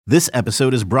This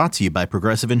episode is brought to you by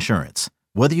Progressive Insurance.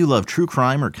 Whether you love true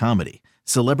crime or comedy,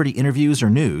 celebrity interviews or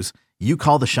news, you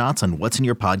call the shots on what's in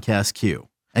your podcast queue.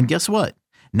 And guess what?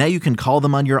 Now you can call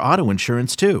them on your auto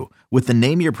insurance too with the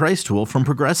Name Your Price tool from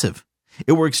Progressive.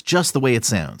 It works just the way it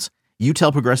sounds. You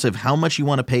tell Progressive how much you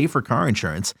want to pay for car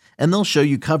insurance, and they'll show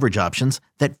you coverage options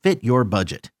that fit your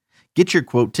budget. Get your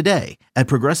quote today at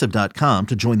Progressive.com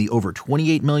to join the over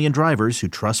 28 million drivers who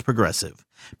trust Progressive.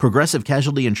 Progressive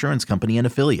Casualty Insurance Company and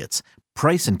Affiliates.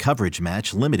 Price and coverage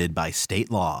match limited by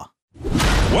state law.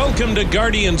 Welcome to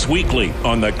Guardians Weekly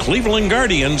on the Cleveland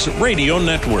Guardians Radio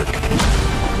Network.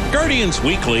 Guardians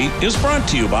Weekly is brought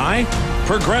to you by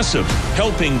Progressive,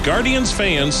 helping Guardians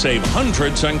fans save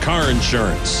hundreds on car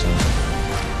insurance.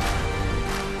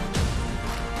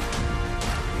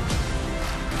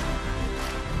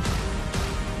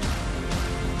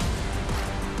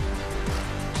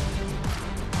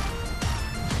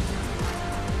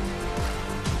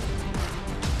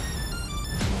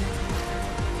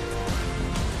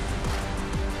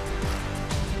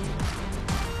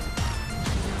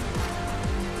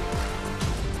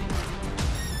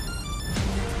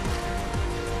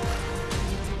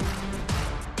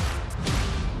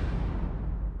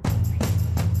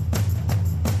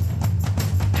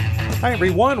 Hi,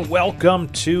 everyone. Welcome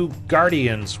to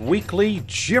Guardians Weekly.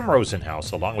 Jim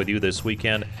Rosenhaus along with you this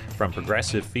weekend from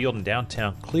Progressive Field in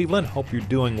downtown Cleveland. Hope you're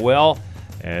doing well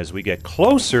as we get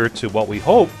closer to what we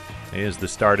hope is the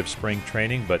start of spring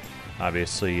training, but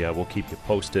obviously we'll keep you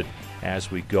posted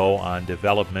as we go on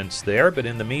developments there. But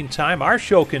in the meantime, our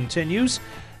show continues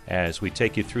as we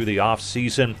take you through the off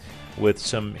season with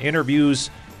some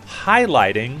interviews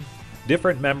highlighting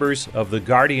different members of the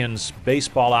Guardians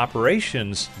baseball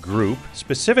operations group,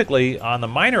 specifically on the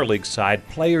minor league side,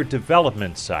 player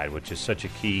development side, which is such a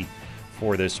key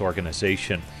for this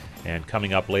organization. And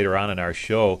coming up later on in our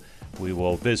show, we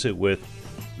will visit with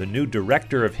the new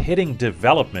director of hitting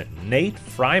development, Nate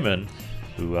Fryman,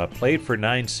 who played for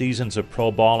 9 seasons of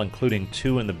pro ball, including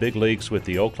 2 in the big leagues with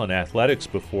the Oakland Athletics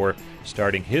before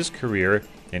starting his career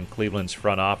in Cleveland's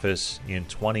front office in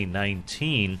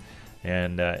 2019.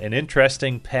 And an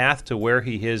interesting path to where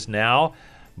he is now,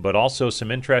 but also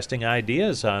some interesting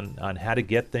ideas on how to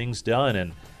get things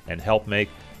done and help make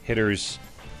hitters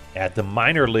at the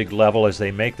minor league level as they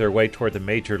make their way toward the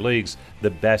major leagues the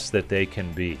best that they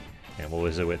can be. And we'll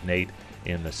visit with Nate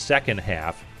in the second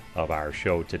half of our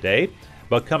show today.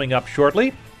 But coming up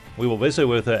shortly, we will visit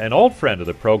with an old friend of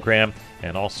the program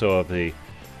and also of the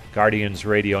Guardians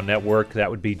Radio Network. That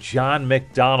would be John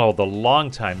McDonald, the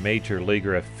longtime major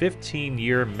leaguer, a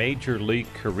 15-year major league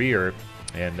career.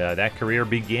 And that career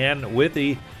began with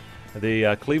the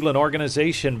Cleveland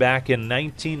organization back in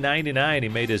 1999. He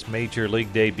made his major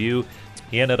league debut.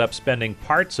 He ended up spending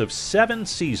parts of 7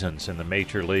 seasons in the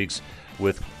major leagues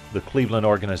with the Cleveland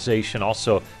organization,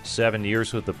 also 7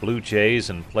 years with the Blue Jays,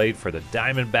 and played for the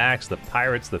Diamondbacks, the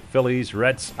Pirates, the Phillies,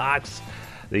 Red Sox,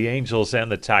 the Angels, and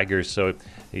the Tigers. So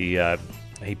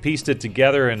he pieced it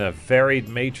together in a varied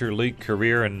major league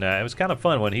career, and it was kind of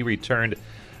fun when he returned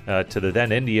to the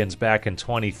then Indians back in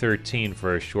 2013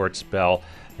 for a short spell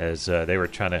as they were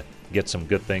trying to get some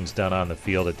good things done on the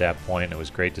field at that point. It was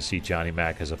great to see Johnny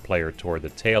Mac as a player toward the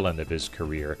tail end of his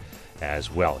career as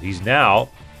well. He's now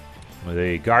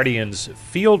the Guardians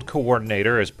field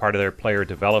coordinator as part of their player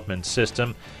development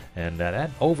system, and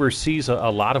that oversees a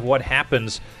lot of what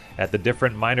happens at the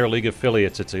different minor league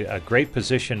affiliates. It's a great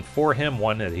position for him,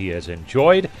 one that he has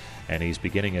enjoyed, and he's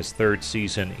beginning his 3rd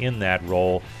season in that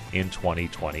role in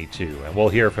 2022. And we'll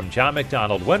hear from John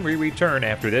McDonald when we return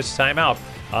after this timeout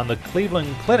on the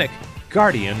Cleveland Clinic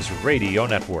Guardians Radio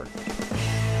Network.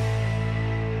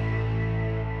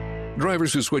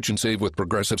 Drivers who switch and save with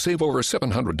Progressive save over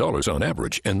 $700 on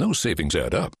average, and those savings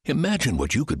add up. Imagine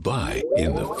what you could buy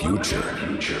in the future.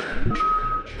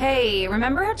 Hey,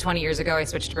 remember how 20 years ago I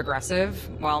switched to Progressive?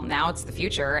 Well, now it's the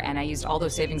future, and I used all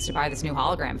those savings to buy this new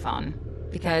hologram phone.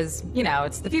 Because,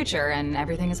 it's the future, and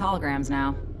everything is holograms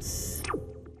now.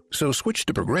 So switch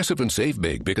to Progressive and save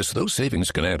big, because those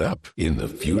savings can add up in the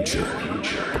future.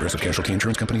 Progressive Casualty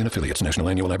Insurance Company and Affiliates. National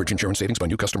annual average insurance savings by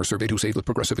new customers surveyed who saved with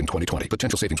Progressive in 2020.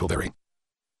 Potential savings will vary.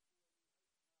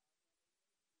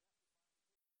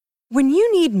 When you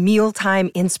need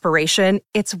mealtime inspiration,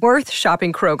 it's worth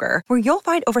shopping Kroger, where you'll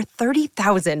find over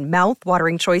 30,000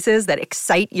 mouth-watering choices that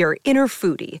excite your inner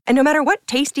foodie. And no matter what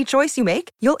tasty choice you make,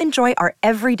 you'll enjoy our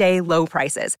everyday low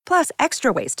prices, plus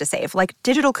extra ways to save, like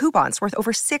digital coupons worth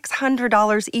over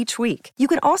 $600 each week. You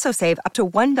can also save up to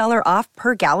 $1 off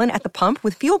per gallon at the pump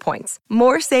with fuel points.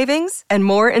 More savings and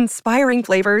more inspiring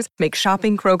flavors make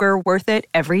shopping Kroger worth it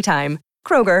every time.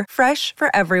 Kroger, fresh for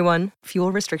everyone.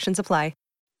 Fuel restrictions apply.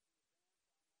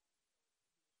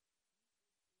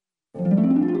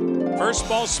 First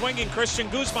ball swinging, Christian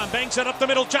Guzman bangs it up the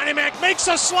middle. Johnny Mac makes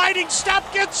a sliding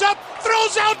stop, gets up,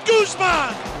 throws out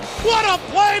Guzman. What a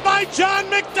play by John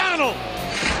McDonald.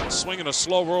 Swinging a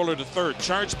slow roller to third,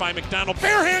 charged by McDonald.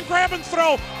 Bare hand grab and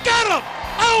throw. Got him!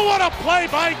 Oh, what a play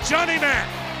by Johnny Mac.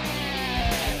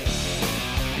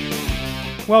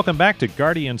 Welcome back to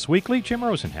Guardians Weekly. Jim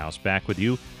Rosenhaus back with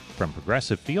you from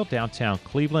Progressive Field, downtown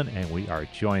Cleveland, and we are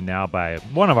joined now by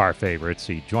one of our favorites.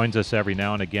 He joins us every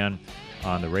now and again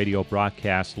on the radio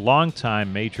broadcast.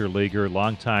 Longtime major leaguer,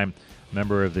 longtime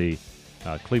member of the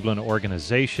Cleveland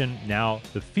organization, now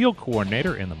the field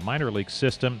coordinator in the minor league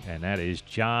system, and that is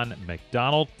John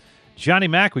McDonald. Johnny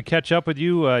Mac, we catch up with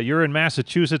you. You're in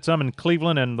Massachusetts, I'm in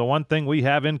Cleveland, and the one thing we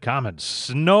have in common,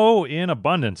 snow in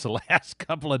abundance the last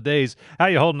couple of days. How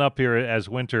you holding up here as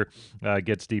winter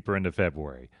gets deeper into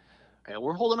February? Yeah,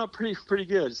 we're holding up pretty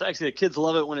good. It's actually, the kids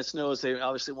love it when it snows. They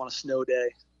obviously want a snow day.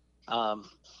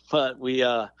 But we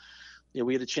had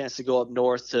a chance to go up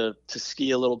north to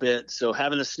ski a little bit. So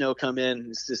having the snow come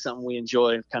in is just something we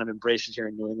enjoy and kind of embrace here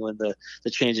in New England, the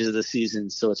changes of the season.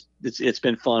 So it's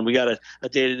been fun. We got a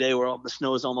day today where the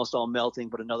snow is almost all melting,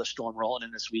 but another storm rolling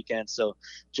in this weekend. So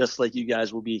just like you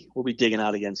guys, we'll be digging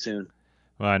out again soon.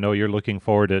 Well, I know you're looking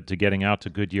forward to getting out to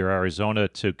Goodyear, Arizona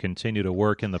to continue to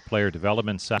work in the player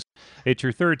development side. It's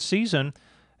your third season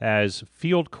as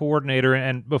field coordinator.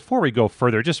 And before we go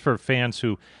further, just for fans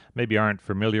who maybe aren't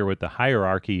familiar with the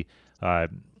hierarchy,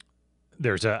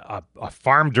 there's a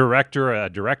farm director, a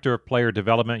director of player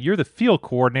development. You're the field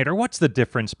coordinator. What's the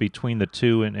difference between the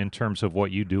two in terms of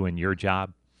what you do in your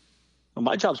job? Well,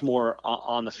 my job's more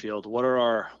on the field. What are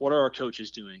our coaches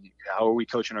doing? How are we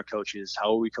coaching our coaches?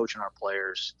 How are we coaching our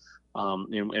players?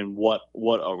 And what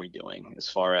are we doing as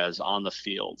far as on the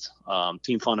field?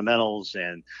 Team fundamentals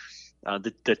and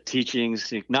the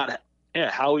teachings, not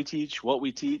how we teach, what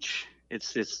we teach.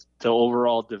 It's the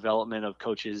overall development of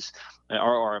coaches,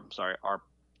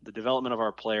 the development of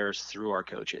our players through our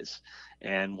coaches,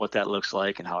 and what that looks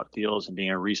like and how it feels, and being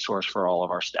a resource for all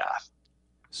of our staff.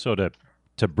 So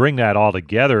to bring that all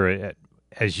together,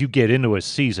 as you get into a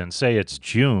season, say it's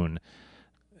June,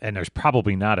 and there's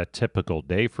probably not a typical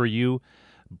day for you,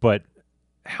 but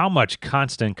how much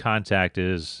constant contact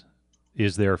is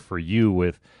there for you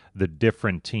with the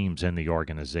different teams in the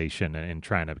organization and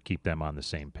trying to keep them on the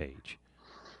same page?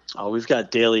 Oh, we've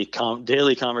got daily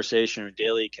conversation or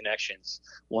daily connections,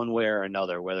 one way or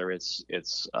another. Whether it's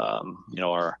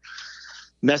our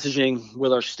messaging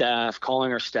with our staff,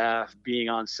 calling our staff, being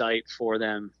on site for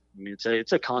them. I mean,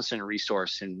 it's a constant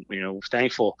resource, and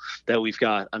thankful that we've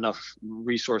got enough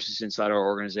resources inside our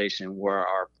organization where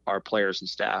our players and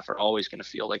staff are always going to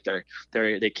feel like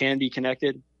they can be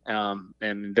connected.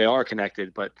 And they are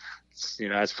connected, but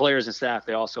as players and staff,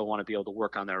 they also want to be able to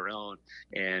work on their own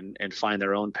and find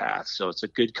their own path. So it's a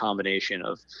good combination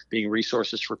of being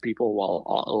resources for people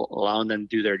while allowing them to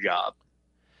do their job.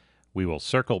 We will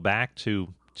circle back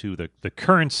to the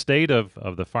current state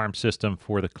of the farm system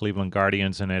for the Cleveland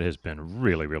Guardians, and it has been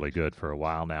really, really good for a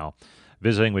while now.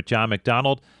 Visiting with John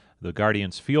McDonald, the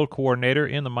Guardians field coordinator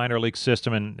in the minor league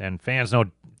system, and fans know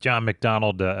John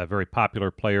McDonald, a very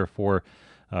popular player for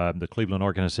the Cleveland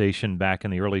organization back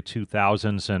in the early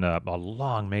 2000s, and a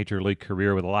long major league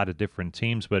career with a lot of different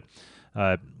teams. But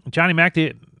Johnny Mac,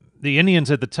 the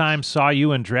Indians at the time saw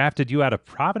you and drafted you out of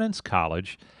Providence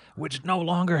College, which no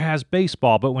longer has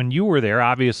baseball. But when you were there,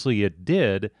 obviously it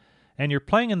did. And you're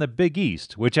playing in the Big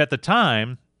East, which at the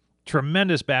time,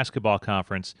 tremendous basketball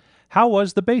conference. How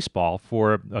was the baseball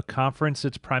for a conference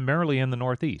that's primarily in the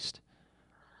Northeast?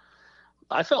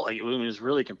 I felt like it was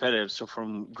really competitive. So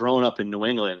from growing up in New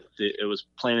England, it was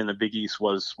playing in the Big East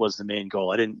was the main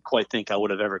goal. I didn't quite think I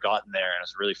would have ever gotten there, and I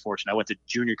was really fortunate. I went to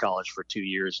junior college for 2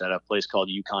 years at a place called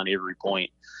UConn Avery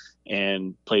Point,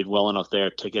 and played well enough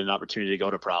there to get an opportunity to go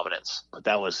to Providence. But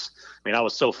I was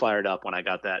so fired up when I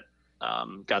got that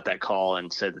call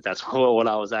and said that's what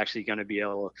I was actually going to be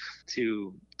able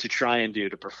to try and do,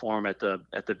 to perform at the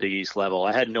Big East level.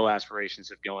 I had no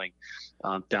aspirations of going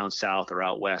down south or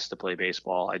out west to play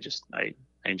baseball. I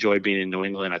enjoyed being in New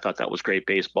England. I thought that was great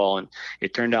baseball, and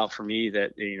it turned out for me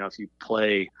that if you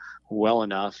play well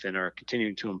enough and are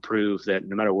continuing to improve, that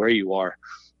no matter where you are,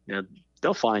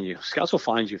 they'll find you. Scouts will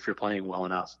find you if you're playing well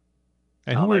enough.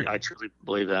 And I truly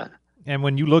believe that. And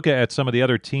when you look at some of the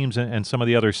other teams and some of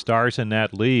the other stars in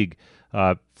that league,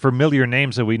 familiar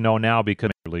names that we know now because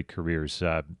of their league careers,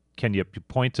 can you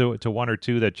point to one or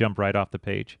two that jump right off the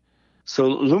page? So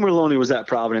Lou Merlone was at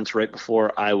Providence right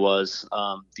before I was.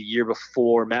 The year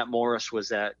before, Matt Morris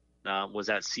was at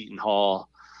Seton Hall.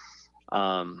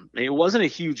 It wasn't a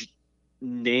huge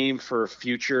name for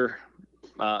future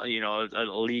a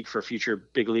league for future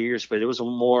big leaguers, but it was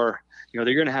more, they're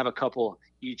going to have a couple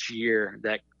each year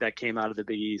that came out of the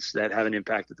Big East that have an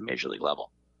impact at the major league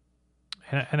level.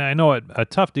 And I know a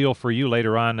tough deal for you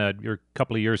later on. You're a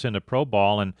couple of years into pro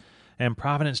ball, and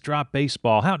Providence dropped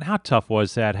baseball. How tough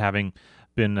was that, having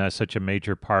been such a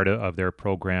major part of their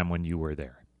program when you were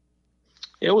there?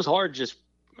 It was hard, just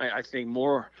I think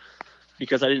more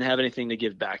because I didn't have anything to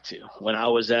give back to. When I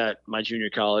was at my junior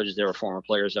college, there were former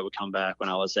players that would come back. When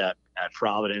I was at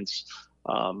Providence,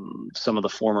 some of the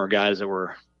former guys that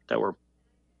were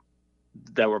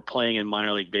playing in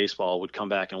minor league baseball would come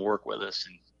back and work with us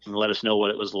and let us know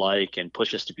what it was like and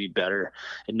push us to be better.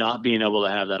 And not being able to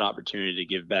have that opportunity to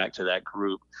give back to that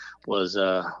group was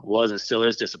and still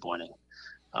is disappointing.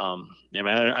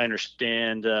 I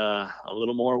understand a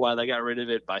little more why they got rid of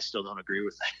it, but I still don't agree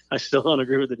with that. I still don't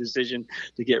agree with the decision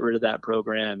to get rid of that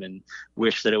program, and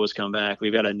wish that it was come back.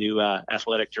 We've got a new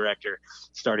athletic director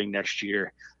starting next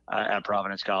year at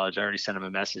Providence College. I already sent him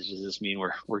a message. Does this mean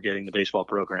we're getting the baseball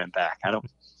program back? I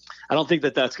don't think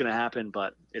that's going to happen,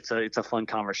 but it's a fun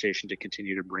conversation to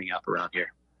continue to bring up around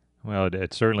here. Well,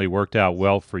 it certainly worked out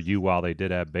well for you while they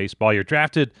did have baseball. You're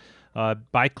drafted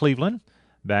by Cleveland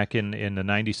back in the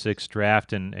 96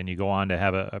 draft, and you go on to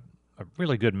have a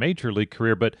really good major league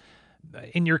career. But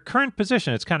in your current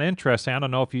position, it's kind of interesting. I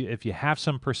don't know if you have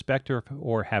some perspective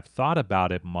or have thought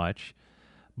about it much,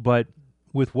 but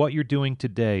with what you're doing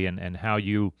today and how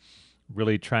you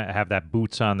really try to have that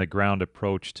boots on the ground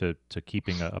approach to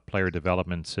keeping a player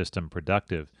development system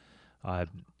productive,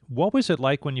 what was it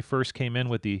like when you first came in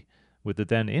with the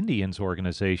then Indians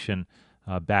organization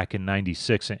back in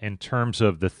 96 in terms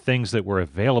of the things that were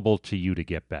available to you to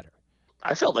get better?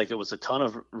 I felt like there was a ton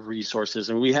of resources,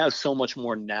 and we have so much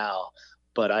more now.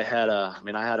 But I had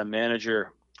a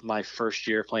manager my first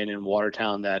year playing in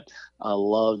Watertown that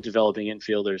loved developing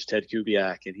infielders, Ted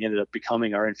Kubiak, and he ended up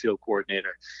becoming our infield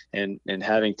coordinator. And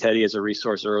having Teddy as a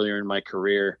resource earlier in my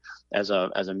career as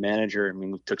a manager,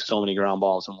 we took so many ground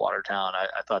balls in Watertown. I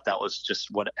thought that was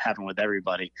just what happened with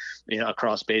everybody,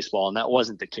 across baseball, and that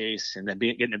wasn't the case. And then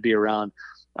getting to be around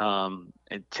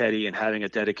and Teddy and having a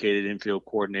dedicated infield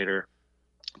coordinator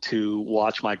to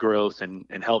watch my growth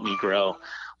and help me grow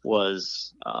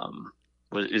is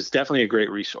definitely a great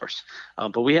resource.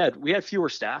 But we had fewer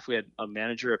staff. We had a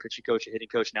manager, a pitching coach, a hitting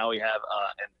coach. Now we have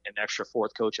an extra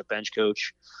fourth coach, a bench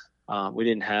coach. We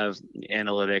didn't have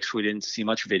analytics. We didn't see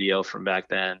much video from back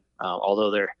then, although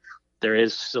there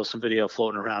is still some video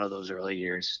floating around of those early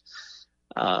years.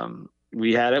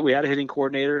 We had a hitting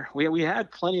coordinator. We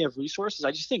had plenty of resources.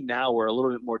 I just think now we're a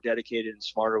little bit more dedicated and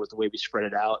smarter with the way we spread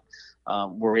it out.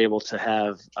 We're able to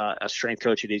have a strength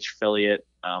coach at each affiliate.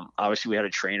 Obviously, we had a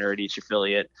trainer at each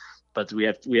affiliate, but we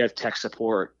have tech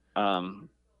support.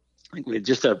 We had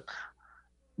just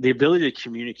the ability to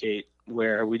communicate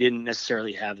where we didn't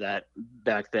necessarily have that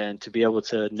back then, to be able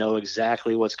to know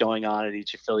exactly what's going on at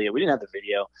each affiliate. We didn't have the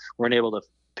video. We weren't able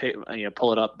to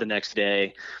pull it up the next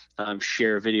day,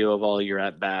 share a video of all your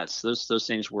at bats. Those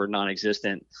things were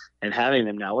non-existent, and having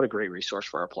them now, what a great resource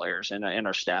for our players and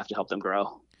our staff to help them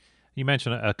grow. You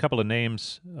mentioned a couple of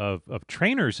names of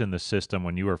trainers in the system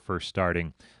when you were first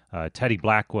starting. Teddy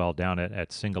Blackwell down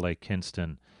at Single A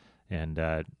Kinston,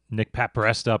 and Nick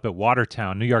Paparesta up at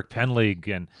Watertown, New York Penn League.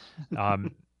 And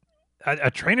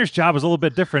a trainer's job was a little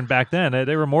bit different back then.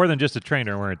 They were more than just a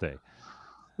trainer, weren't they?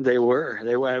 They were.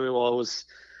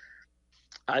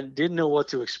 I didn't know what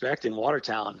to expect in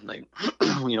Watertown. Like,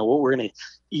 what we're going to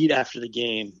eat after the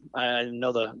game. I didn't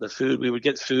know the food. We would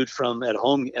get food from at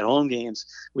home games.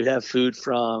 We'd have food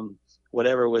from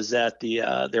whatever was at they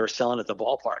were selling at the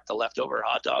ballpark, the leftover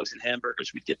hot dogs and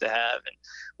hamburgers we'd get to have. And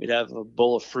we'd have a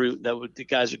bowl of fruit the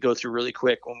guys would go through really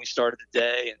quick when we started the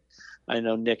day. And I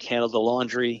know Nick handled the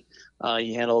laundry.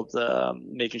 He handled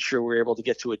making sure we were able to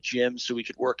get to a gym so we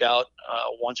could work out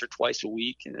once or twice a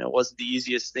week. And it wasn't the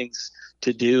easiest things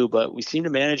to do, but we seemed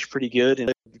to manage pretty good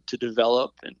and to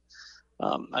develop. And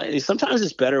sometimes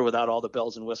it's better without all the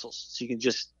bells and whistles. So you can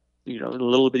just, a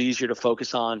little bit easier to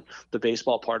focus on the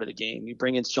baseball part of the game. You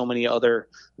bring in so many other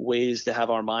ways to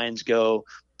have our minds go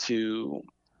to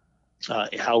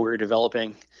how we're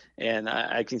developing. And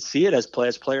I can see it as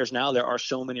players now. There are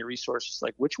so many resources.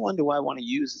 Like, which one do I want to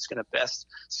use that's going to best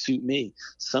suit me?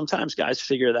 Sometimes guys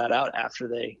figure that out after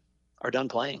they are done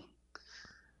playing.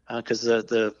 Because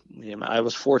I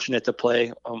was fortunate to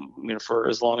play for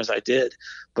as long as I did,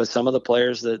 but some of the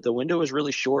players, the window is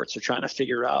really short. So trying to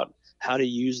figure out how to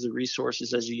use the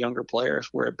resources as a younger player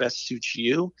where it best suits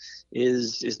you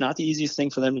is not the easiest thing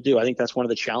for them to do. I think that's one of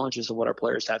the challenges of what our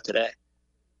players have today.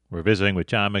 We're visiting with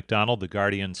John McDonald, the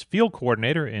Guardians field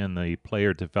coordinator in the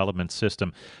player development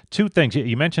system. Two things.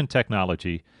 You mentioned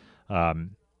technology.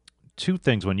 Two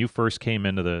things when you first came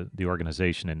into the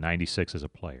organization in 96 as a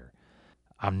player.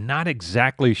 I'm not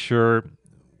exactly sure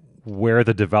where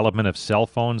the development of cell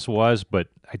phones was, but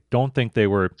I don't think they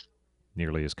were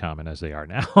nearly as common as they are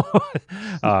now,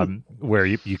 where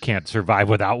you can't survive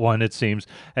without one, it seems.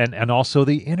 And also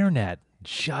the internet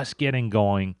just getting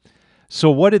going. So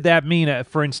what did that mean?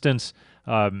 For instance,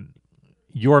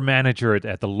 your manager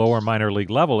at the lower minor league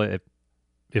level,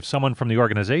 if someone from the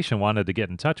organization wanted to get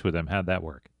in touch with him, how'd that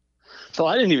work? So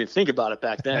I didn't even think about it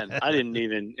back then. I didn't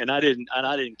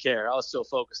care. I was so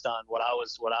focused on what I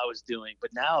was doing.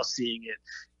 But now seeing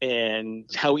it and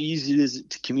how easy it is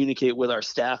to communicate with our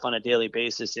staff on a daily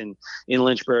basis in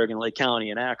Lynchburg and Lake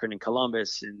County and Akron and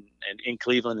Columbus and in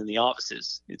Cleveland in the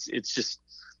offices, it's just.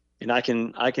 And I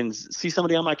can see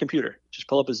somebody on my computer, just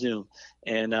pull up a Zoom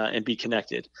and be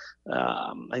connected.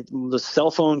 The cell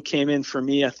phone came in for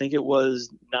me. I think it was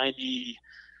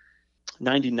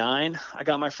 99. I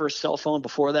got my first cell phone.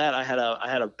 Before that, I had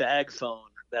a bag phone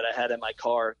that I had in my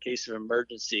car in case of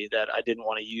emergency that I didn't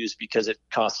want to use because it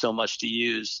cost so much to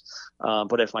use.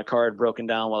 But if my car had broken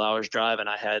down while I was driving,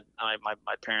 my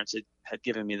parents had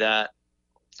given me that.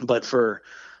 But for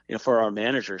our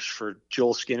managers, for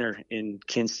Joel Skinner in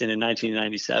Kinston in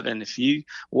 1997, if he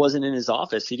wasn't in his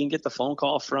office, he didn't get the phone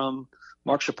call from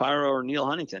Mark Shapiro or Neil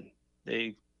Huntington.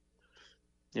 They,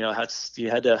 you had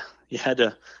to,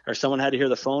 or someone had to hear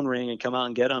the phone ring and come out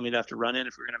and get them. You'd have to run in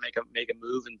if we're going to make a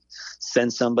move and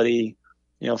send somebody,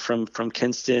 from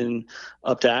Kinston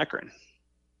up to Akron.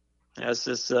 It's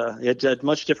just it's a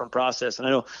much different process. And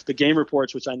I know the game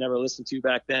reports, which I never listened to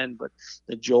back then, but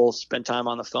that Joel spent time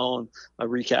on the phone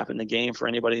recapping the game for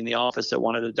anybody in the office that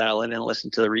wanted to dial in and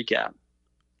listen to the recap.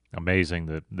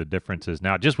 Amazing the differences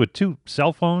now, just with 2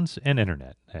 cell phones and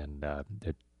internet. And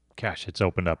it's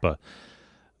opened up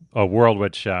a world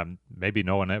which maybe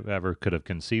no one ever could have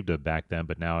conceived of back then,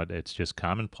 but now it's just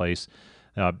commonplace.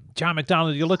 John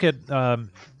McDonald, you look at all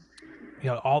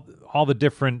the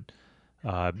different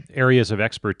areas of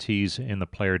expertise in the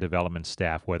player development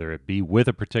staff, whether it be with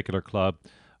a particular club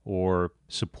or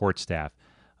support staff.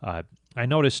 I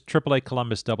noticed AAA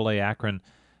Columbus, AA Akron,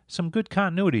 some good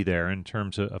continuity there in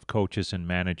terms of coaches and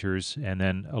managers, and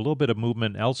then a little bit of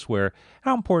movement elsewhere.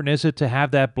 How important is it to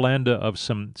have that blend of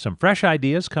some fresh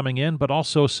ideas coming in, but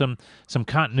also some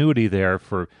continuity there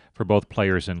for both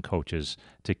players and coaches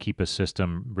to keep a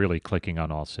system really clicking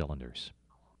on all cylinders?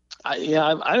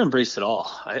 I embrace it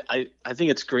all. I think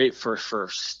it's great for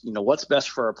what's best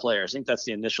for our players. I think that's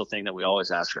the initial thing that we always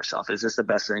ask ourselves: is this the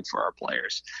best thing for our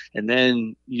players? And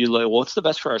then what's the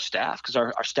best for our staff? Because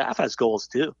our staff has goals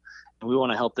too, and we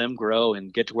want to help them grow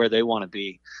and get to where they want to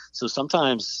be. So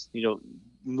sometimes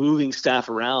moving staff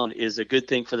around is a good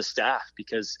thing for the staff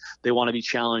because they want to be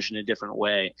challenged in a different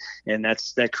way, and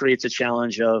that creates a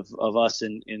challenge of us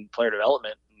in player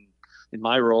development. In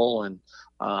my role and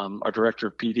our director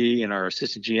of PD and our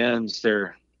assistant GMs,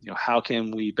 they're, how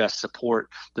can we best support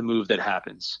the move that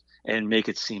happens and make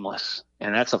it seamless?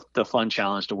 And that's the fun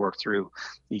challenge to work through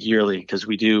yearly, because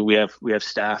we have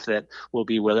staff that will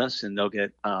be with us and they'll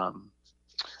get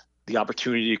the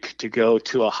opportunity to go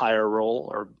to a higher role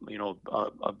or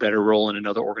a better role in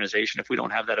another organization. If we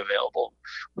don't have that available,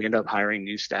 we end up hiring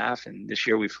new staff. And this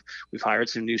year we've hired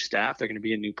some new staff. They're going to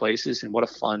be in new places, and what a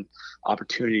fun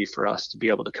opportunity for us to be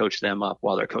able to coach them up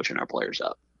while they're coaching our players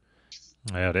up.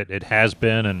 Yeah, it has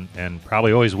been and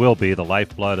probably always will be the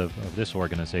lifeblood of this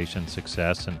organization's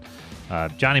success.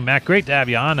 And Johnny Mack, great to have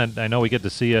you on, and I know we get to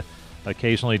see you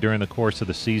occasionally during the course of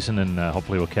the season, and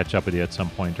hopefully we'll catch up with you at some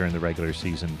point during the regular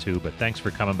season too. But thanks for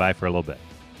coming by for a little bit.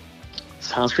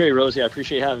 Sounds great, Rosie. I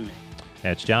appreciate having me.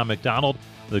 That's John McDonald,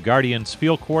 the Guardians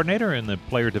field coordinator in the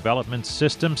player development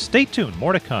system. Stay tuned.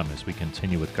 More to come as we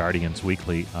continue with Guardians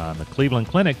Weekly on the Cleveland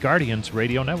Clinic Guardians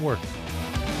Radio Network.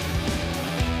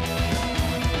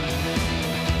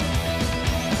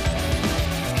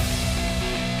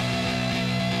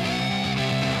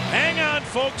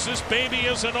 Folks, this baby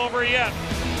isn't over yet.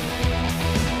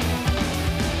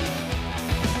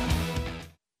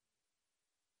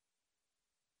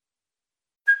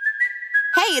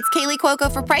 Hey, it's Kaylee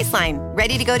Cuoco for Priceline.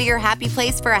 Ready to go to your happy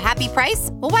place for a happy price?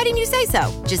 Well, why didn't you say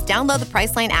so? Just download the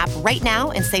Priceline app right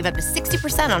now and save up to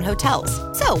 60% on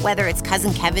hotels. So whether it's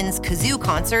Cousin Kevin's Kazoo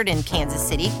Concert in Kansas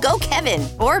City, go Kevin,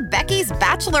 or Becky's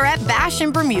Bachelorette Bash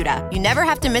in Bermuda, you never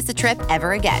have to miss a trip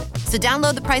ever again. So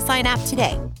download the Priceline app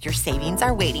today. Your savings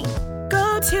are waiting.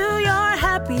 Go to your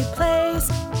happy place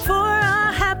for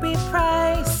a happy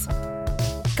price.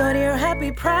 Go to your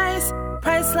happy price,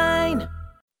 Priceline.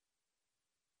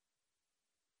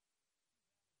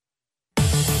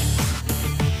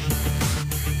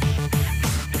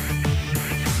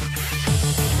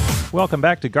 Welcome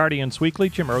back to Guardians Weekly.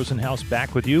 Jim Rosenhaus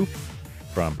back with you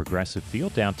from Progressive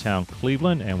Field, downtown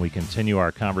Cleveland, and we continue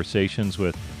our conversations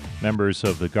with members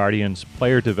of the Guardians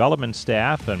player development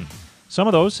staff, and some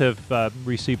of those have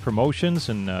received promotions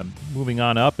and moving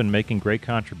on up and making great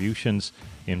contributions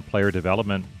in player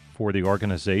development for the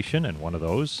organization, and one of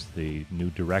those, the new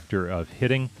director of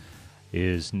hitting,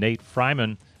 is Nate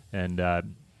Fryman. And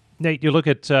Nate, you look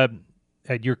at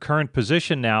your current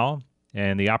position now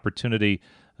and the opportunity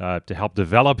to help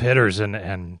develop hitters,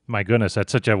 and my goodness,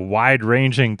 that's such a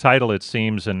wide-ranging title, it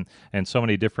seems, and so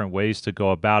many different ways to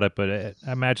go about it. But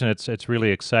I imagine it's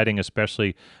really exciting,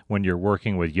 especially when you're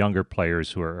working with younger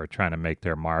players who are trying to make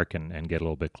their mark and get a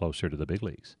little bit closer to the big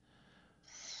leagues.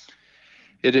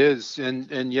 It is,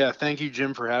 and yeah, thank you,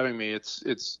 Jim, for having me.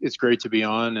 It's great to be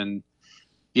on, and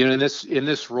in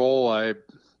this role, I'm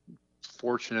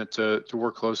fortunate to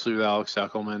work closely with Alex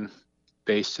Eckelman,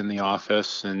 based in the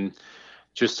office, and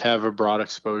just have a broad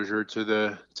exposure to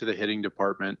the hitting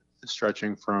department,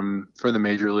 stretching from the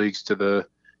major leagues to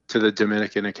the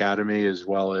Dominican Academy, as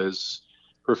well as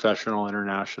professional,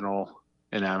 international,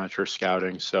 and amateur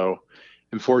scouting. So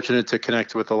I'm fortunate to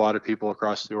connect with a lot of people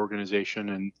across the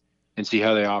organization and see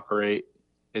how they operate,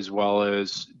 as well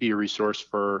as be a resource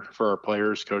for our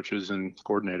players, coaches, and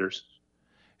coordinators.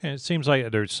 And it seems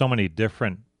like there's so many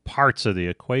different parts of the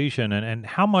equation, and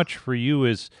how much for you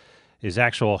is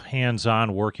actual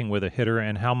hands-on working with a hitter,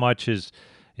 and how much is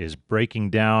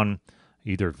breaking down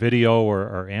either video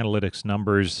or analytics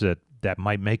numbers that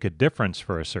might make a difference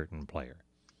for a certain player?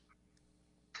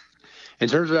 In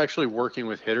terms of actually working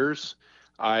with hitters,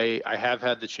 I have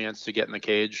had the chance to get in the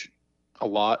cage a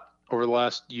lot over the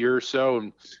last year or so,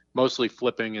 and mostly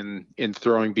flipping and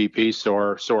throwing BP, so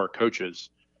our coaches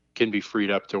can be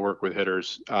freed up to work with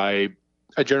hitters. I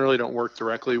generally don't work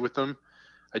directly with them.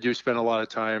 I do spend a lot of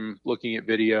time looking at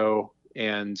video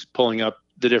and pulling up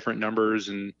the different numbers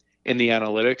and in the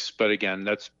analytics. But again,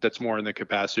 that's more in the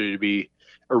capacity to be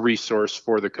a resource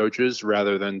for the coaches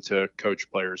rather than to coach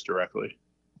players directly.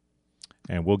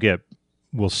 And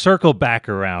we'll circle back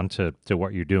around to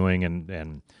what you're doing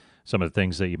and some of the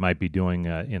things that you might be doing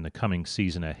in the coming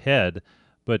season ahead.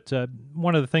 But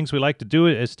one of the things we like to do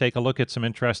is take a look at some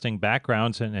interesting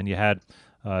backgrounds, and you had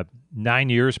 9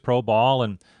 years pro ball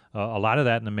and a lot of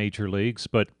that in the major leagues,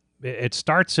 but it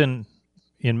starts in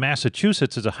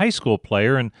Massachusetts as a high school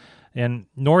player, and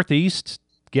Northeast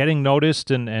getting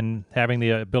noticed and having the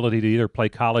ability to either play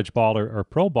college ball or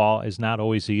pro ball is not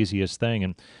always the easiest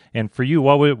thing. And for you,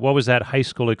 what was that high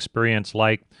school experience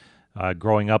like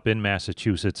growing up in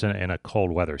Massachusetts in a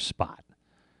cold weather spot?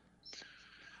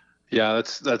 Yeah,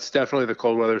 that's definitely the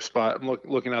cold weather spot. I'm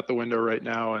looking out the window right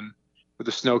now, and with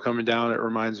the snow coming down, it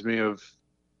reminds me of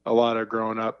a lot of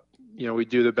growing up. We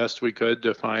do the best we could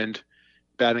to find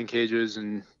batting cages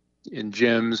and in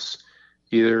gyms,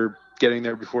 either getting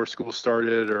there before school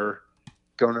started or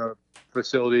going to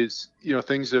facilities.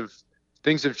 Things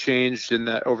have changed in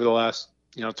that over the last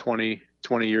 20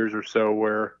 years or so,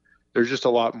 where there's just a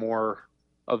lot more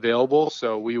available.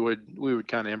 So we would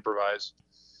kind of improvise.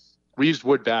 We used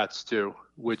wood bats too,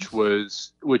 which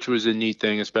was a neat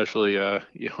thing, especially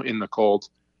in the cold.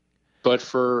 But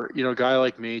for a guy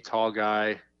like me, tall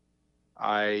guy,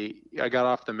 I got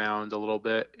off the mound a little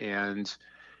bit and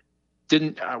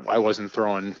I wasn't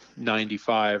throwing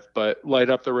 95, but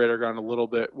light up the radar gun a little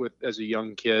bit as a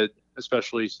young kid,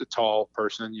 especially as a tall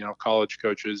person. College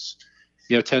coaches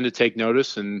tend to take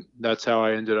notice, and that's how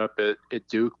I ended up at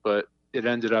Duke. But it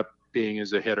ended up being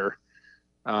as a hitter.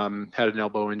 Had an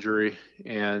elbow injury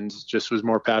and just was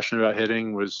more passionate about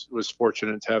hitting. Was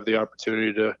fortunate to have the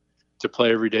opportunity to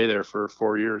play every day there for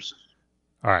 4 years.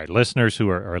 All right, listeners who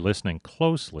are listening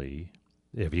closely,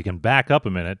 if you can back up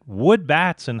a minute, wood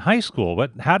bats in high school.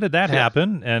 How did that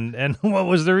happen, and what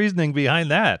was the reasoning behind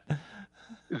that?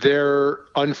 They're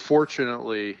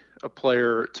unfortunately a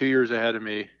player 2 years ahead of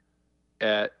me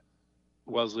at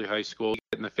Wellesley High School,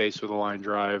 get in the face with a line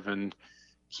drive, and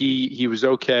he was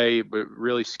okay, but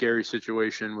really scary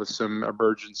situation with some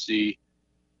emergency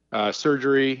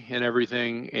surgery and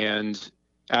everything. And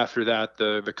after that,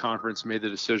 the conference made the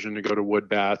decision to go to wood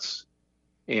bats,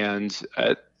 and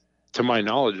to my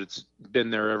knowledge, it's been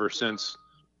there ever since.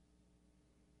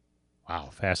 Wow,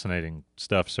 fascinating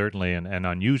stuff, certainly, and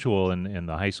unusual in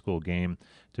the high school game,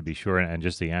 to be sure, and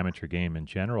just the amateur game in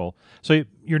general. So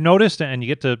you're noticed, and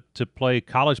you get to play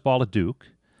college ball at Duke.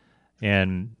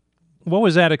 And what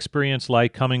was that experience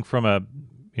like, coming from a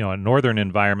northern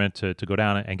environment to go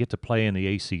down and get to play in the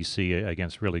ACC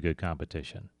against really good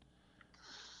competition?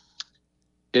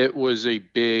 It was a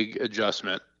big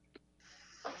adjustment.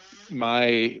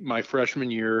 My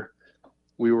freshman year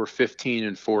we were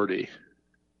 15-40.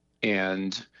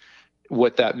 And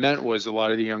what that meant was a lot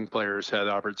of the young players had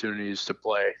opportunities to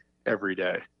play every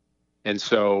day. And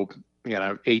so,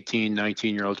 18,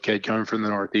 19-year-old kid coming from the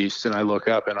Northeast, and I look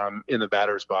up and I'm in the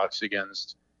batter's box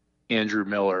against Andrew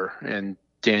Miller and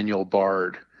Daniel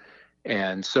Bard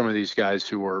and some of these guys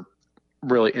who were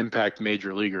really impact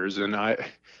major leaguers. And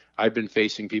I've been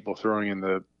facing people throwing in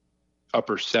the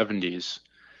upper 70s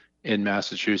in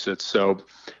Massachusetts. So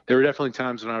there were definitely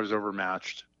times when I was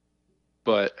overmatched.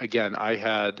 But again,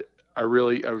 I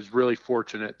was really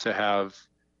fortunate to have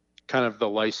kind of the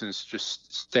license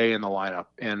just stay in the lineup.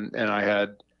 And I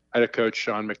had a coach,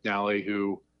 Sean McNally,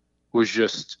 who was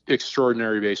just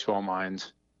extraordinary baseball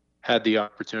mind, had the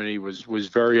opportunity, was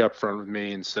very upfront with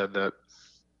me and said that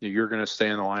you're going to stay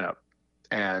in the lineup.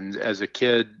 And as a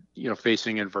kid,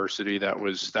 facing adversity, that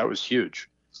was huge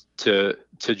to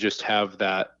just have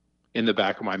that in the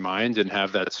back of my mind and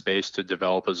have that space to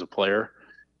develop as a player,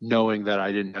 knowing that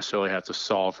I didn't necessarily have to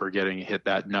solve for getting hit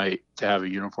that night to have a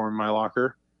uniform in my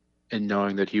locker, and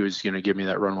knowing that he was going to give me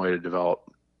that runway to develop.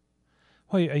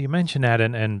 Well, you mentioned that,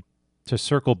 and to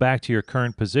circle back to your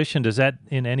current position, does that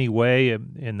in any way,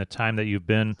 in the time that you've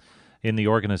been in the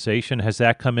organization, has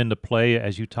that come into play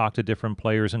as you talk to different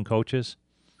players and coaches?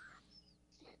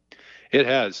 It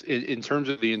has. In terms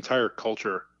of the entire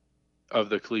culture of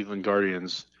the Cleveland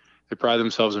Guardians, they pride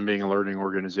themselves on being a learning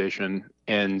organization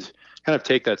and kind of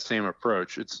take that same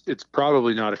approach. It's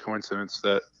probably not a coincidence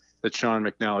that Sean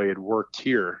McNally had worked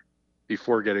here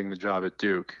before getting the job at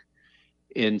Duke,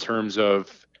 in terms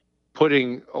of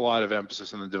putting a lot of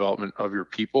emphasis on the development of your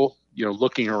people.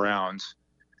 Looking around,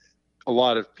 a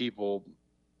lot of people,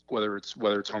 whether it's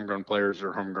homegrown players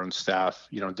or homegrown staff,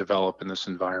 develop in this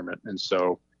environment. And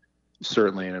so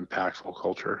certainly an impactful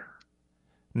culture.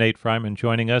 Nate Fryman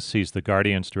joining us. He's the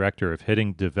Guardians Director of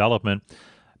Hitting Development.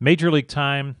 Major League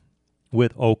time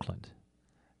with Oakland.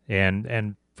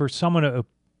 And for someone who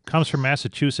comes from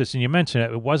Massachusetts, and you mentioned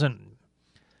it wasn't,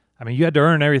 you had to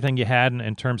earn everything you had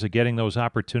in terms of getting those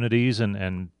opportunities,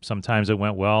 and sometimes it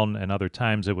went well, and other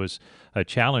times it was a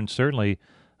challenge, certainly.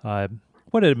 What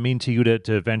did it mean to you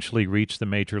to eventually reach the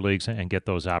major leagues and get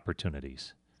those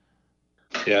opportunities?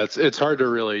 Yeah, it's hard to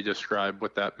really describe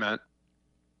what that meant.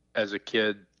 As a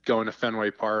kid, going to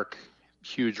Fenway Park,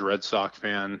 huge Red Sox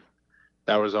fan,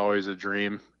 that was always a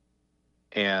dream.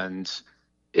 And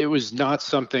it was not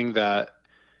something that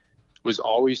was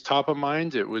always top of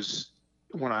mind. It was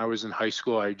when I was in high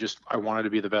school, I wanted to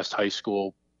be the best high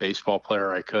school baseball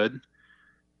player I could.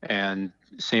 And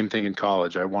same thing in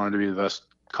college. I wanted to be the best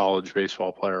college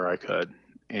baseball player I could.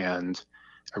 And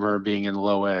I remember being in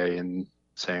low A and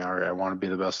saying, all right, I want to be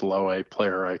the best low A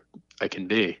player I can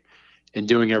be, and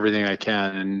doing everything I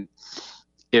can. And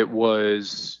it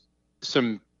was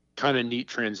some kind of neat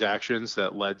transactions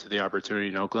that led to the opportunity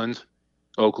in Oakland.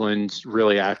 Oakland's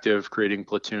really active creating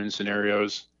platoon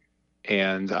scenarios,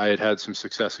 and I had some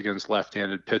success against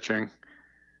left-handed pitching,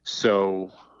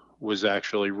 so was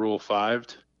actually Rule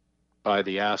 5'd by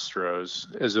the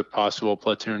Astros as a possible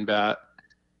platoon bat,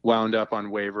 wound up on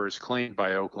waivers, claimed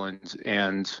by Oakland,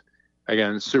 and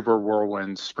again, super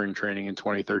whirlwind spring training in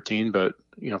 2013, but,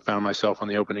 found myself on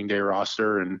the opening day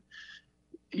roster and,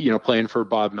 playing for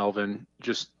Bob Melvin,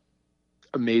 just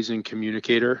amazing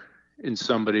communicator and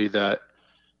somebody that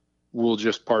will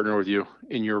just partner with you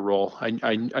in your role.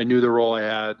 I knew the role I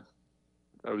had.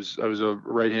 I was a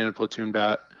right-handed platoon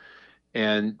bat.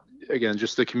 And again,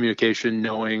 just the communication,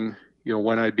 knowing,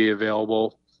 when I'd be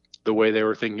available, the way they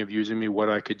were thinking of using me, what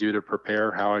I could do to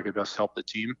prepare, how I could best help the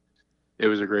team. It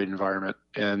was a great environment.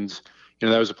 And,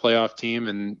 that was a playoff team,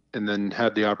 and then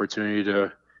had the opportunity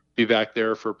to be back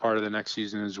there for part of the next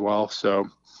season as well. So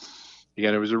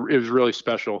again, it was really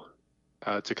special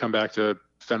to come back to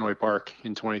Fenway Park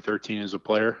in 2013 as a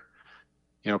player.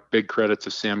 Big credit to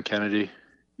Sam Kennedy,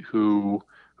 who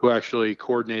actually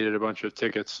coordinated a bunch of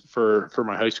tickets for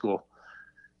my high school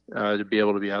to be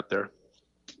able to be out there.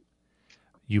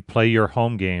 You play your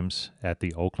home games at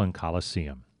the Oakland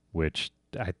Coliseum, which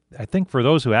I think for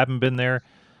those who haven't been there,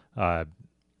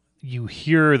 you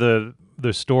hear the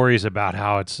stories about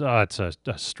how it's a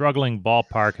struggling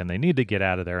ballpark and they need to get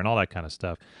out of there and all that kind of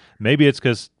stuff. Maybe it's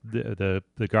because the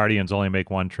Guardians only make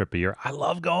one trip a year. I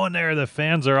love going there. The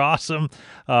fans are awesome.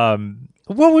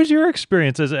 What was your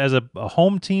experience as a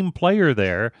home team player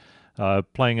there,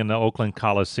 playing in the Oakland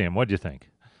Coliseum? What did you think?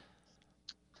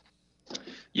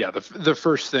 Yeah, the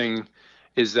first thing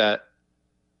is that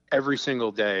every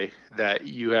single day that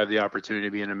you have the opportunity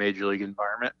to be in a major league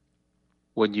environment,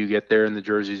 when you get there and the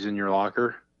jersey's in your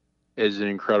locker, is an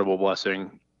incredible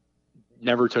blessing.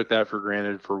 Never took that for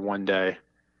granted for one day.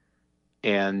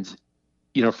 And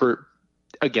the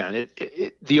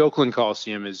Oakland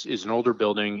Coliseum is an older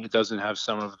building. It doesn't have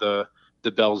some of the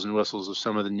bells and whistles of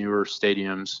some of the newer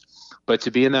stadiums, but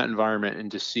to be in that environment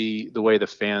and to see the way the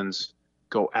fans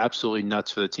go absolutely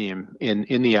nuts for the team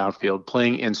in the outfield,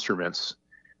 playing instruments,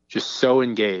 just so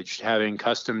engaged, having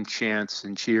custom chants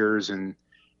and cheers and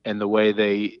the way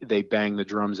they bang the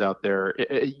drums out there,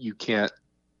 you can't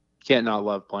not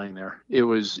love playing there. It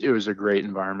was a great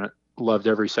environment. Loved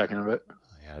every second of it.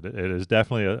 Yeah, it is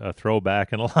definitely a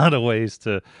throwback in a lot of ways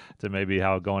to maybe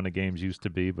how going to games used to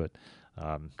be, but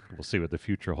we'll see what the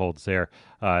future holds there.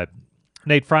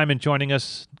 Nate Fryman joining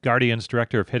us, Guardians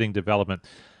Director of Hitting Development.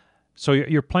 So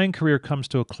your playing career comes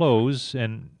to a close,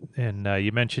 and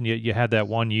you mentioned you had that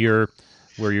 1 year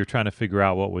where you're trying to figure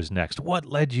out what was next. What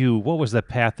was the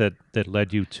path that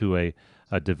led you to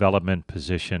a development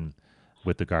position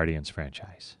with the Guardians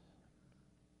franchise?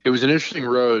 It was an interesting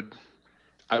road.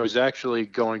 I was actually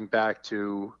going back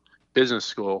to business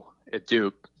school at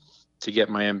Duke to get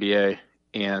my MBA.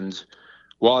 And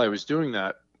while I was doing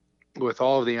that, with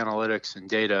all of the analytics and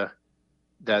data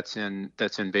that's in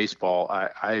baseball,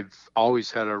 I've always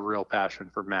had a real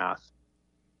passion for math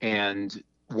and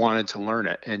wanted to learn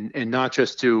it, and not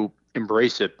just to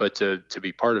embrace it, but to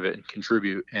be part of it and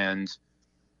contribute and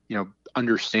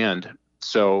understand.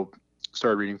 So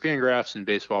started reading Fangraphs and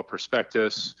Baseball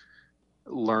Prospectus,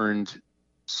 learned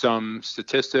some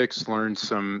statistics, learned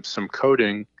some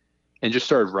coding, and just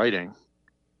started writing.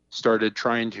 Started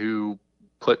trying to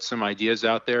put some ideas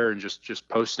out there and just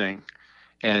posting.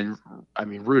 And I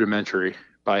mean, rudimentary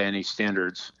by any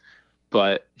standards,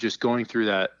 but just going through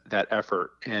that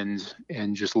effort and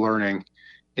just learning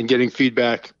and getting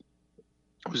feedback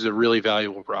was a really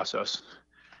valuable process,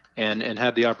 and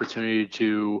had the opportunity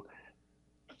to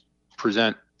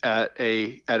present at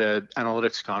a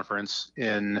analytics conference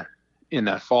in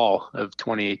that fall of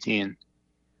 2018.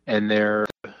 And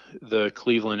the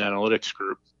Cleveland Analytics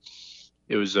Group,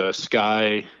 it was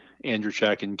Sky, Andrew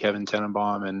Check, and Kevin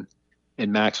Tenenbaum,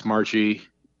 and Max Marchi,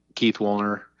 Keith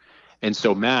Woolner. And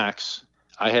so Max,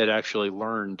 I had actually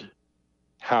learned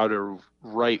how to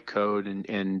write code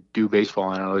and do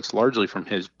baseball analytics largely from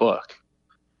his book.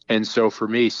 And so for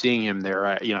me, seeing him there,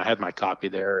 I had my copy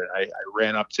there, and I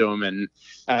ran up to him and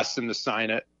asked him to sign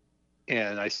it.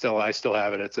 And I still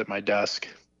have it. It's at my desk.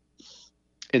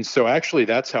 And so actually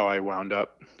that's how I wound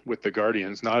up with the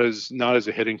Guardians, not as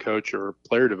a hitting coach or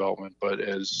player development, but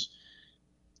as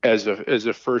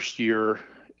a first year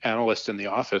analyst in the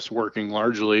office, working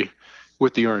largely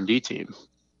with the R&D team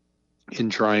in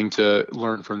trying to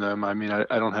learn from them. I mean,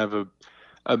 I don't have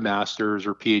a master's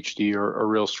or PhD or a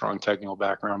real strong technical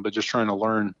background, but just trying to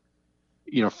learn,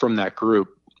 from that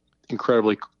group,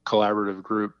 incredibly collaborative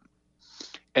group.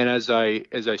 And as I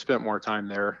spent more time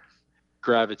there,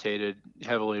 gravitated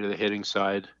heavily to the hitting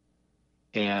side.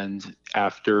 And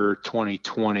after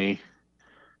 2020,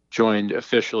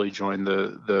 officially joined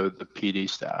the PD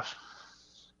staff.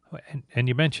 And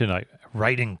you mentioned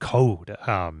writing code.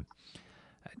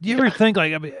 Do you ever think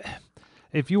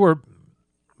if you were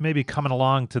maybe coming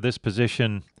along to this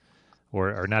position,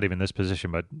 or not even this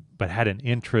position, but had an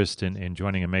interest in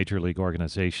joining a major league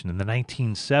organization in the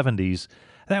 1970s,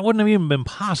 that wouldn't have even been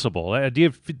possible?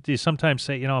 Do you sometimes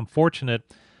say, I'm fortunate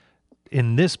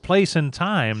in this place and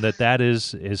time that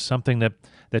is something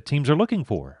that teams are looking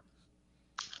for?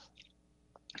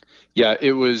 Yeah,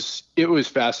 it was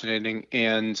fascinating,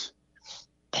 and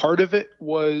part of it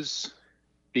was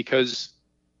because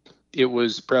it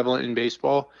was prevalent in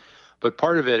baseball, but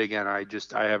part of it, again, I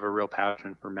have a real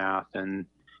passion for math, and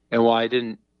while I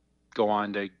didn't go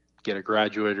on to get a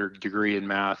graduate or degree in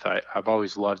math, I've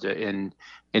always loved it and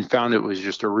found it was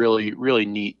just a really, really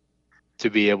neat to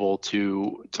be able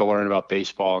to learn about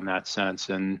baseball in that sense,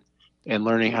 and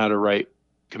learning how to write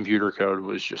computer code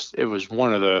was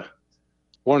one of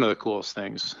the coolest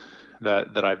things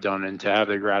that I've done. And to have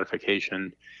the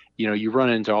gratification, you run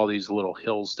into all these little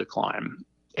hills to climb,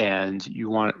 and you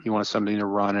want something to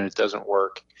run and it doesn't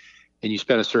work, and you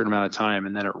spend a certain amount of time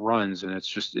and then it runs, and it's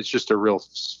just a real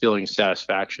feeling of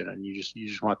satisfaction, and you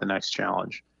just want the next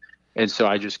challenge. And so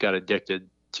I just got addicted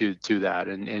to that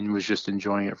and was just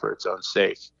enjoying it for its own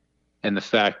sake. And the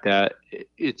fact that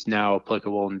it's now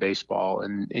applicable in baseball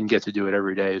and get to do it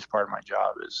every day as part of my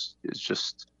job is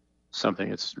just something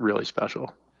that's really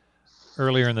special.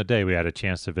 Earlier in the day, we had a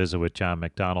chance to visit with John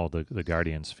McDonald, the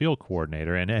Guardians field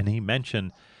coordinator, and he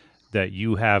mentioned that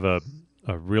you have a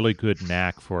really good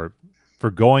knack for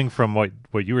going from what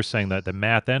you were saying, that the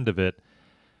math end of it,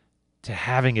 to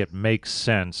having it make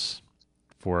sense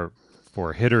for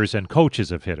hitters and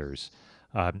coaches of hitters.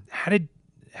 How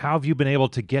have you been able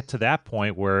to get to that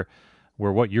point where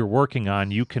where what you're working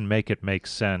on, you can make it make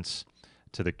sense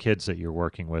to the kids that you're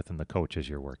working with and the coaches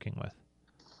you're working with.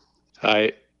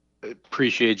 I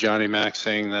appreciate Johnny Mac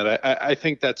saying that. I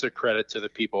think that's a credit to the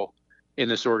people in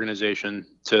this organization,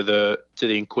 to the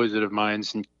inquisitive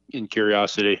minds and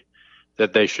curiosity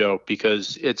that they show,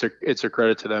 because it's a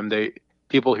credit to them.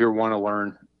 People here want to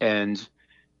learn, and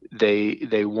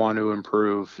they want to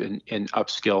improve and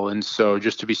upskill. And so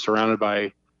just to be surrounded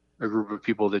by a group of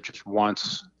people that just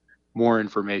wants more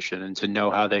information and to know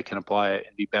how they can apply it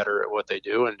and be better at what they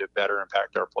do and to better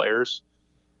impact our players,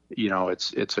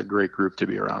 it's a great group to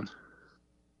be around.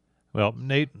 Well,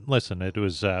 Nate, listen, it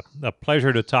was a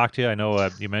pleasure to talk to you. I know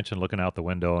you mentioned looking out the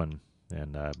window, and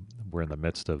we're in the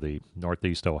midst of the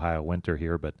Northeast Ohio winter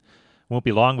here, but it won't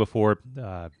be long before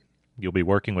you'll be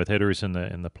working with hitters in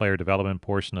the player development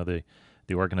portion of the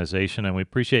organization, and we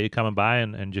appreciate you coming by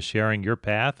and just sharing your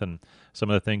path and some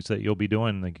of the things that you'll be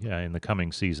doing in the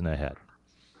coming season ahead.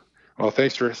 Well,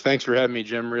 thanks for having me,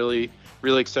 Jim. Really,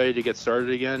 really excited to get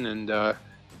started again, and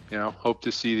hope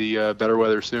to see the better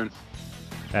weather soon.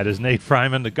 That is Nate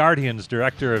Fryman, the Guardians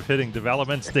Director of Hitting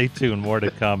Development. Stay tuned, more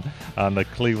to come on the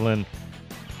Cleveland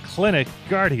Clinic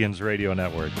Guardians Radio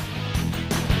Network.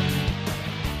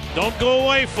 Don't go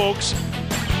away, folks.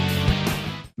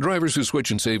 Drivers who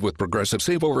switch and save with Progressive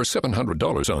save over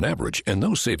 $700 on average, and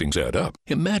those savings add up.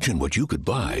 Imagine what you could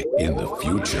buy in the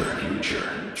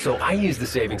future. So I used the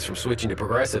savings from switching to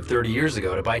Progressive 30 years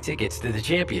ago to buy tickets to the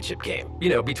championship game.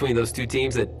 Between those two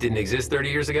teams that didn't exist 30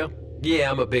 years ago. Yeah,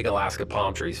 I'm a big Alaska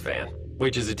Palm Trees fan.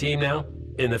 Which is a team now?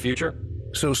 In the future?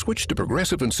 So switch to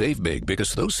Progressive and save big,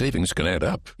 because those savings can add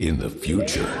up in the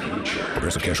future.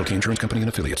 Progressive Casualty Insurance Company and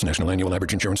Affiliates. National annual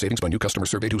average insurance savings by new customer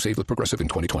surveyed who saved with Progressive in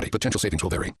 2020. Potential savings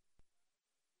will vary.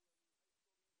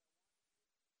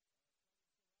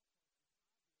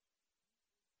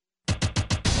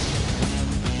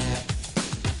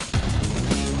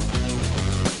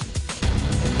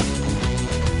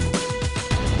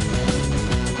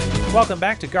 Welcome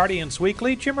back to Guardians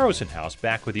Weekly. Jim Rosenhaus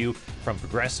back with you from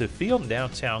Progressive Field in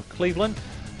downtown Cleveland.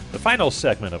 The final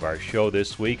segment of our show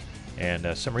this week, and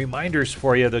some reminders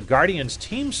for you. The Guardians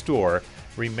team store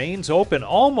remains open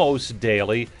almost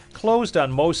daily, closed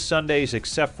on most Sundays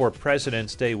except for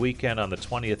President's Day weekend on the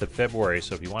 20th of February.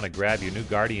 So if you want to grab your new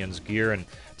Guardians gear and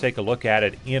take a look at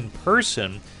it in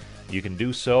person, you can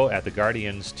do so at the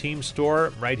Guardians team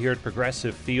store right here at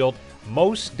Progressive Field.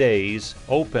 Most days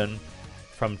open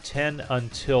from 10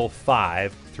 until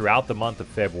 5 throughout the month of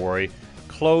February.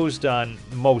 Closed on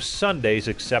most Sundays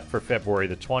except for February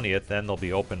the 20th. Then they'll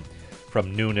be open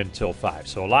from noon until 5.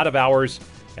 So a lot of hours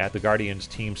at the Guardians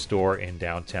team store in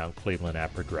downtown Cleveland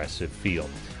at Progressive Field.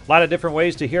 A lot of different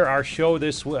ways to hear our show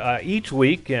each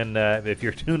week. And if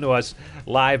you're tuned to us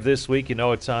live this week,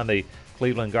 it's on the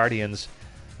Cleveland Guardians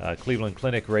Cleveland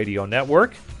Clinic Radio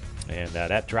Network. And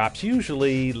that drops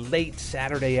usually late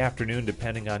Saturday afternoon,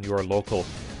 depending on your local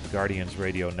Guardians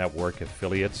Radio Network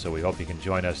affiliate. So we hope you can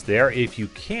join us there. If you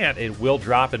can't, it will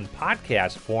drop in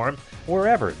podcast form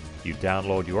wherever you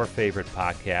download your favorite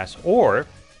podcast. Or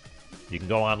you can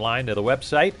go online to the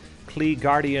website,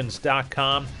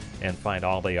 cleguardians.com, and find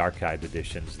all the archived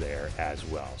editions there as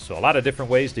well. So a lot of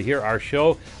different ways to hear our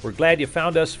show. We're glad you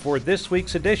found us for this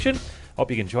week's edition.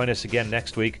 Hope you can join us again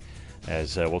next week,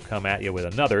 as we'll come at you with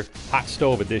another hot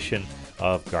stove edition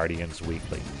of Guardians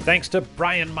Weekly. Thanks to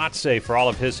Brian Motze for all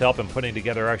of his help in putting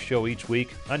together our show each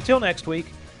week. Until next week,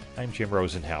 I'm Jim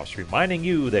Rosenhaus, reminding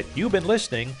you that you've been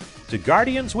listening to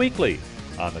Guardians Weekly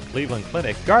on the Cleveland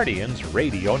Clinic Guardians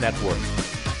Radio Network.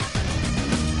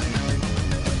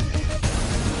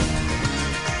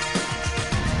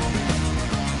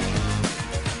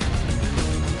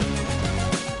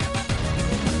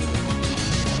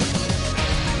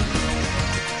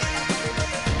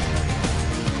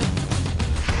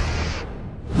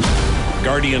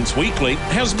 Guardians Weekly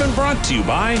has been brought to you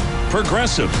by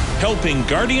Progressive, helping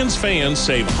Guardians fans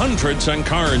save hundreds on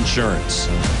car insurance.